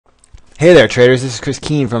Hey there traders, this is Chris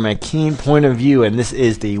Keene from a Keene Point of View, and this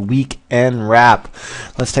is the weekend wrap.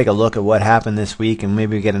 Let's take a look at what happened this week and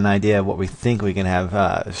maybe get an idea of what we think we can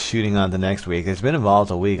have shooting on the next week. It's been a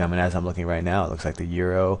volatile week. I mean, as I'm looking right now, it looks like the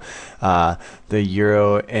euro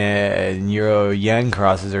and euro yen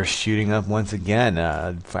crosses are shooting up once again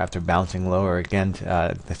after bouncing lower again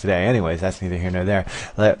today. Anyways, that's neither here nor there.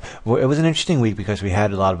 It was an interesting week because we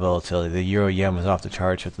had a lot of volatility. The euro yen was off the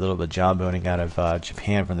charts with a little bit of jawboning out of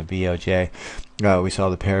Japan from the BOJ. We saw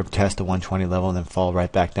the pair test the 120 level and then fall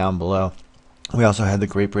right back down below. We also had the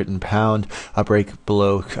Great Britain pound break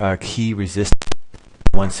below key resistance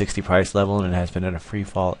 160 price level, and it has been in a free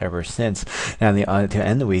fall ever since. Now, to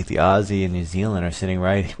end the week, the Aussie and New Zealand are sitting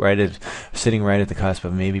right at the cusp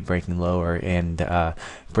of maybe breaking lower and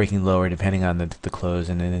breaking lower depending on the close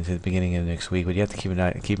and then into the beginning of next week. But you have to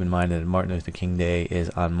keep in mind that Martin Luther King Day is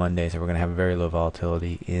on Monday, so we're going to have a very low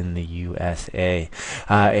volatility in the USA.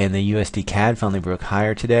 And the USDCAD finally broke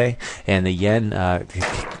higher today, and the yen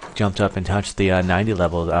jumped up and touched the 90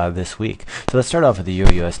 level this week. So let's start off with the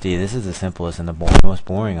EURUSD. This is the simplest and the most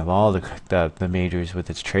boring of all the majors with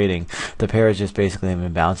its trading. The pair has just basically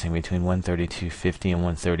been bouncing between 132.50 and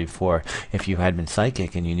 134. If you had been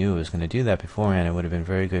psychic and you knew it was going to do that beforehand, it would have been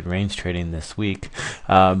very good range trading this week.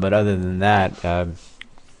 But other than that,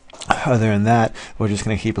 we're just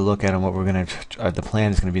going to keep a look at what we're going to. The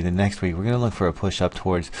plan is going to be the next week. We're going to look for a push up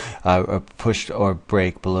towards a push or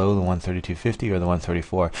break below the 132.50 or the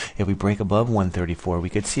 134. If we break above 134, we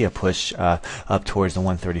could see a push up towards the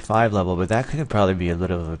 135 level. But that could probably be a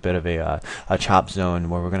bit of a chop zone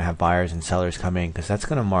where we're going to have buyers and sellers coming, because that's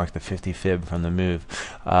going to mark the 50 fib from the move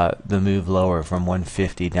lower from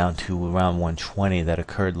 150 down to around 120 that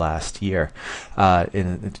occurred last year. So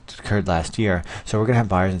we're going to have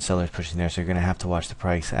buyers and sellers pushing there, so you're going to have to watch the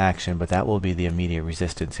price action, but that will be the immediate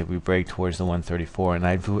resistance if we break towards the 134, and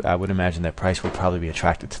I would imagine that price will probably be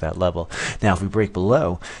attracted to that level. Now, if we break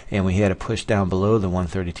below and we had a push down below the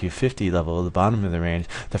 132.50 level, the bottom of the range,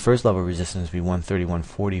 the first level of resistance would be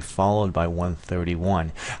 131.40 followed by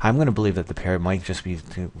 131. I'm going to believe that the pair might just be,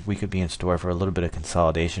 we could be in store for a little bit of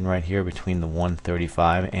consolidation right here between the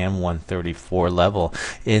 135 and 134 level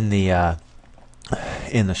in the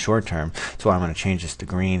short term. So I'm going to change this to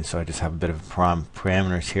green, so I just have a bit of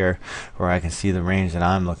parameters here where I can see the range that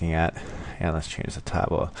I'm looking at. And let's change the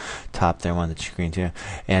top there, one that's green too,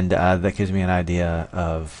 and that gives me an idea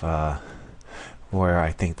of where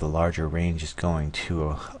I think the larger range is going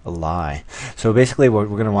to lie. So basically what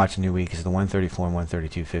we're going to watch a new week is the 134 and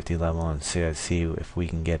 132.50 level, and see if we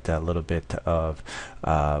can get a little bit of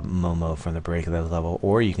Momo from the break of that level,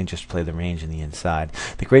 or you can just play the range in the inside.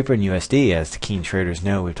 The Great Britain USD, as the keen traders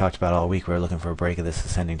know, we've talked about all week, we're looking for a break of this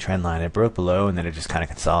ascending trend line. It broke below and then it just kind of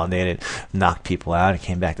consolidated, knocked people out, and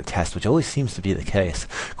came back to test, which always seems to be the case.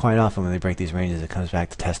 Quite often when they break these ranges, it comes back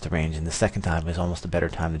to test the range, and the second time is almost a better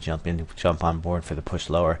time to jump on board for the push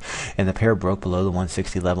lower. And the pair broke below the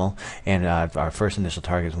 160 level, and our first initial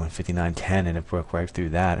target is 159.10, and it broke right through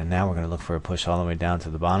that. And now we're going to look for a push all the way down to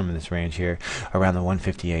the bottom of this range here around the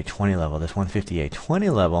 158.20 level. This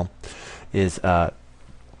 158.20 level is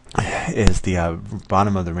the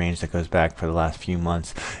bottom of the range that goes back for the last few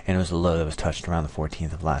months, and it was a low that was touched around the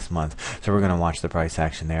 14th of last month. So we're going to watch the price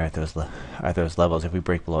action there at those levels. If we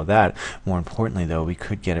break below that, more importantly though, we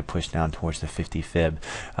could get a push down towards the 50 fib,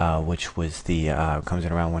 which was the comes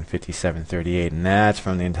in around 157.38, and that's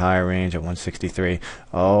from the entire range at 163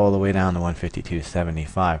 all the way down to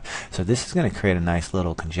 152.75. So this is going to create a nice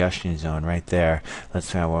little congestion zone right there.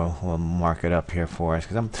 Let's we'll mark it up here for us,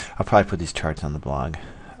 because I'll probably put these charts on the blog.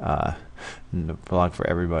 For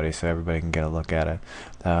everybody, so everybody can get a look at it.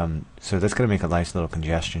 So that's going to make a nice little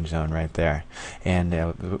congestion zone right there, and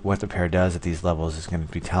what the pair does at these levels is going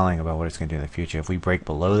to be telling about what it's going to do in the future. If we break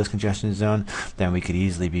below this congestion zone, then we could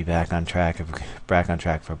easily be back on track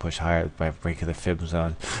for a push higher by break of the fib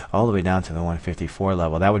zone all the way down to the 154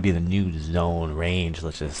 level. That would be the new zone range,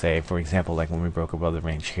 let's just say. For example, like when we broke above the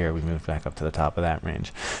range here, we moved back up to the top of that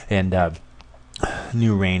range, and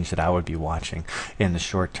new range that I would be watching in the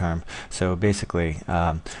short term. So basically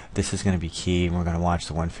this is going to be key, and we're going to watch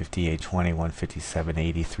the 158.20,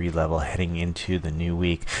 157.83 level heading into the new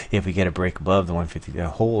week. If we get a break above the 150, a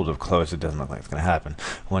hold of close, it doesn't look like it's going to happen.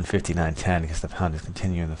 159.10, because the pound is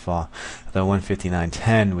continuing to fall. The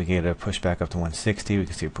 159.10, we get a push back up to 160, we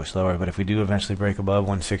can see a push lower, but if we do eventually break above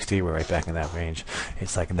 160, we're right back in that range.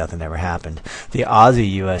 It's like nothing ever happened. The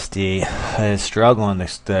Aussie USD is struggling.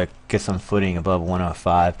 The get some footing above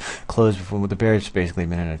 105. Close before the bear's basically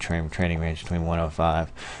been in a trading range between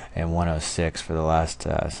 105 and 106 for the last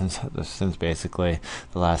since basically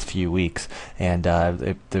the last few weeks, and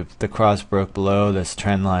the cross broke below this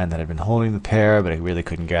trend line that had been holding the pair, but it really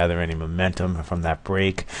couldn't gather any momentum from that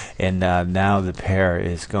break, and now the pair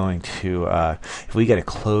is going to if we get a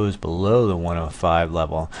close below the 105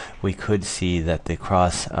 level, we could see that the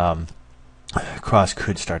cross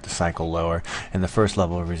could start to cycle lower, and the first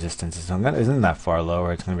level of resistance isn't that far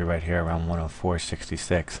lower. It's going to be right here around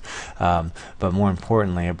 104.66, but more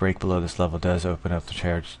importantly, a break below this level does open up the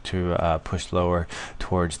chart to push lower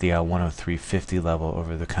towards the 103.50 level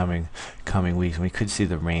over the coming weeks, and we could see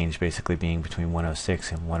the range basically being between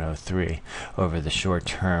 106 and 103 over the short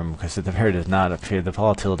term, because the pair does not appear, the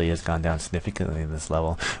volatility has gone down significantly in this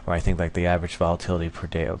level, where I think like the average volatility per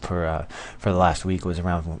day for the last week was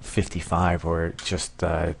around 55, or just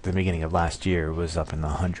the beginning of last year was up in the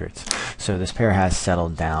hundreds. So this pair has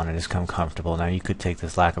settled down and has come comfortable. Now you could take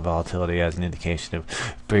this lack of volatility as an indication of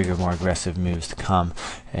bigger, more aggressive moves to come,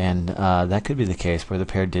 and that could be the case where the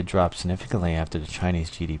pair did drop significantly after the Chinese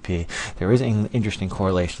GDP. There is interesting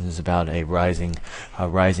correlations about a rising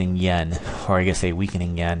yen, or I guess a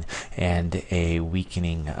weakening yen and a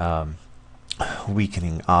weakening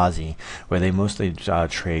Aussie, where they mostly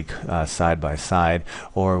trade side by side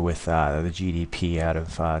or with the GDP out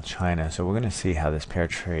of China. So we're going to see how this pair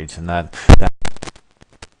trades, and that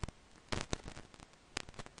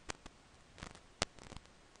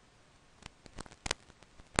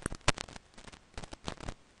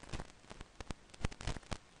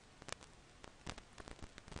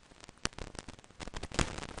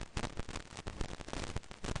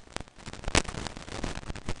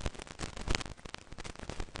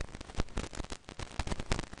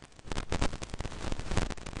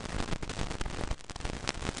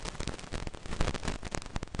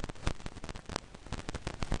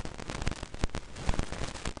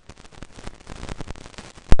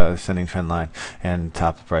ascending trend line and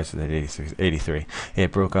top the price is at 83.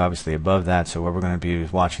 It broke obviously above that, so what we're going to be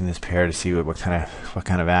is watching this pair to see what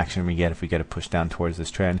kind of action we get if we get a push down towards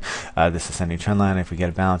this trend, this ascending trend line. If we get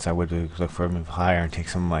a bounce, I would look for a move higher and take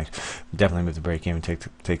some, definitely move the break in and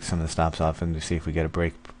take some of the stops off and to see if we get a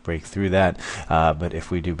break through that. But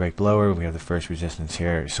if we do break lower, we have the first resistance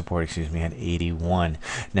here, support, excuse me, at 81.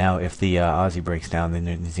 Now if the Aussie breaks down, then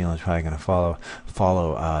New Zealand's probably going to follow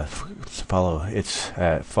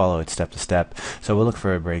its step to step. So we'll look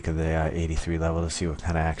for a break of the 83 level to see what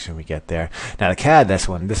kind of action we get there. Now the CAD, this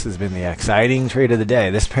has been the exciting trade of the day.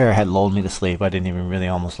 This pair had lulled me to sleep. I didn't even really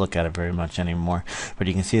almost look at it very much anymore, but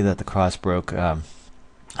you can see that the cross broke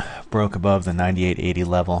above the 98.80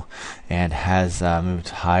 level and has moved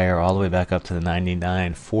higher all the way back up to the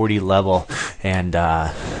 99.40 level, and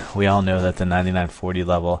we all know that the 99.40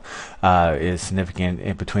 level is significant.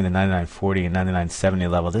 In between the 99.40 and 99.70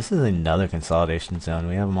 level, this is another consolidation zone.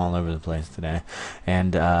 We have them all over the place today,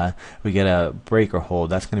 and we get a break or hold.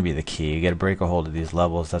 That's going to be the key. You get a break or hold of these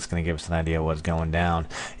levels. That's going to give us an idea of what's going down.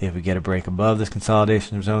 If we get a break above this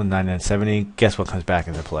consolidation zone, 99.70, guess what comes back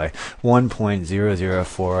into play?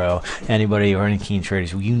 1.0040. Anybody or any keen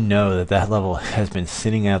traders, you know that level has been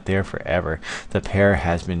sitting out there forever. The pair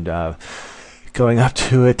has been going up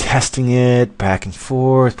to it, testing it, back and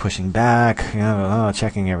forth, pushing back,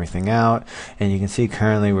 checking everything out, and you can see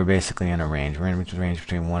currently we're basically in a range. We're in a range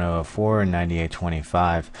between 104 and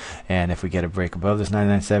 98.25, and if we get a break above this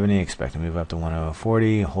 99.70, expect to move up to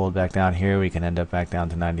 104.40, hold back down here, we can end up back down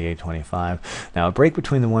to 98.25. Now a break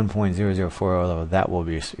between the 1.0040 level, that will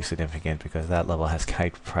be significant because that level has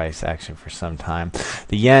kite price action for some time.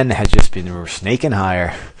 The yen has just been snaking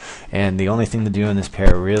higher, and the only thing to do in this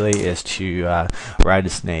pair really is to ride a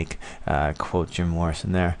snake, quote Jim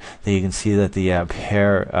Morrison there. Then you can see that the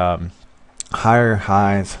pair higher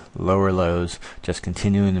highs, lower lows, just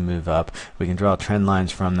continuing to move up. We can draw trend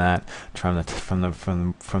lines from that, from the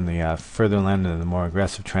further end of the more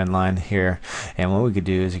aggressive trend line here. And what we could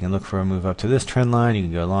do is you can look for a move up to this trend line. You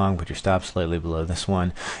can go long, put your stop slightly below this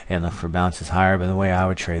one, and look for bounces higher. But the way I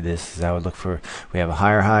would trade this is I would look for, we have a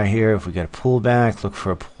higher high here. If we get a pullback, look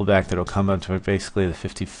for a pullback that'll come up to basically the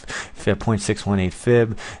 0.618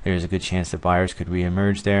 fib. There's a good chance that buyers could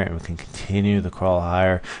reemerge there, and we can continue the crawl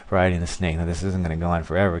higher, riding the snake. Now this isn't going to go on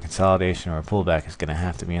forever. Consolidation or a pullback is going to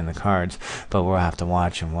have to be in the cards, but we'll have to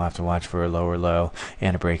watch, and we'll have to watch for a lower low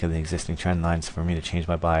and a break of the existing trend lines for me to change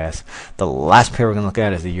my bias. The last pair we're going to look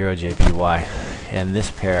at is the EURUSD, and this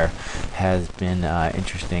pair has been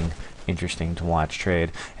interesting to watch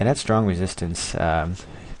trade, and that strong resistance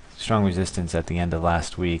strong resistance at the end of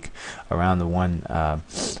last week around the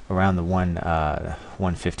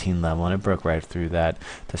 115 level, and it broke right through that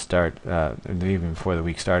to start even before the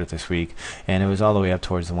week started this week, and it was all the way up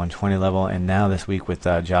towards the 120 level. And now this week with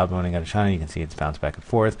job loading out of China, you can see it's bounced back and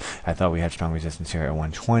forth. I thought we had strong resistance here at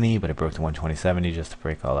 120, but it broke to 120.70 just to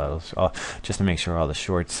break all those, just to make sure all the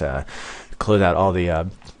shorts close out all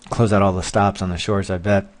the stops on the shorts, I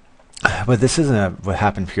bet. But this isn't what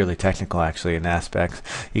happened purely technical, actually, in aspects.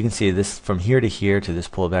 You can see this from here to here to this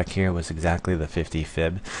pullback here was exactly the 50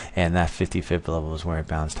 fib, and that 50 fib level is where it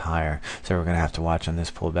bounced higher. So we're going to have to watch on this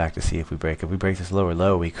pullback to see if we break. If we break this lower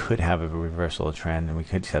low, we could have a reversal of trend, and we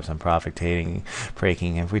could have some profit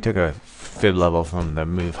breaking. If we took a fib level from the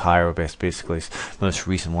move higher, basically most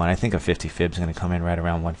recent one, I think a 50 fib is going to come in right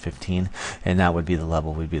around 115, and that would be the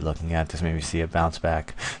level we'd be looking at to maybe see a bounce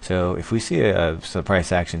back. So if we see a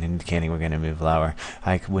price action indicating we're going to move lower,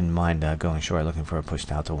 I wouldn't mind going short, looking for a push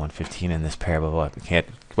down to 115 in this pair, but we'll have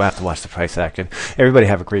to watch the price action. Everybody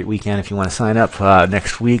have a great weekend. If you want to sign up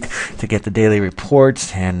next week to get the daily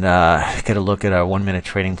reports and get a look at our 1-minute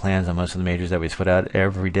trading plans on most of the majors that we put out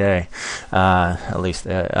every day, at least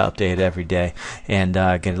updated every day, and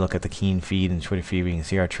get a look at the Keen feed and Twitter feed where you can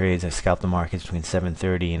see our trades. I scalp the markets between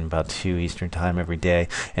 7:30 and about 2 Eastern time every day,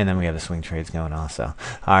 and then we have the swing trades going also.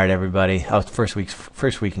 All right, everybody. First week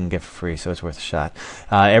you can get for free, so it's worth a shot.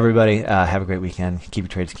 Everybody have a great weekend. Keep your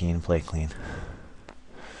trades keen, play clean.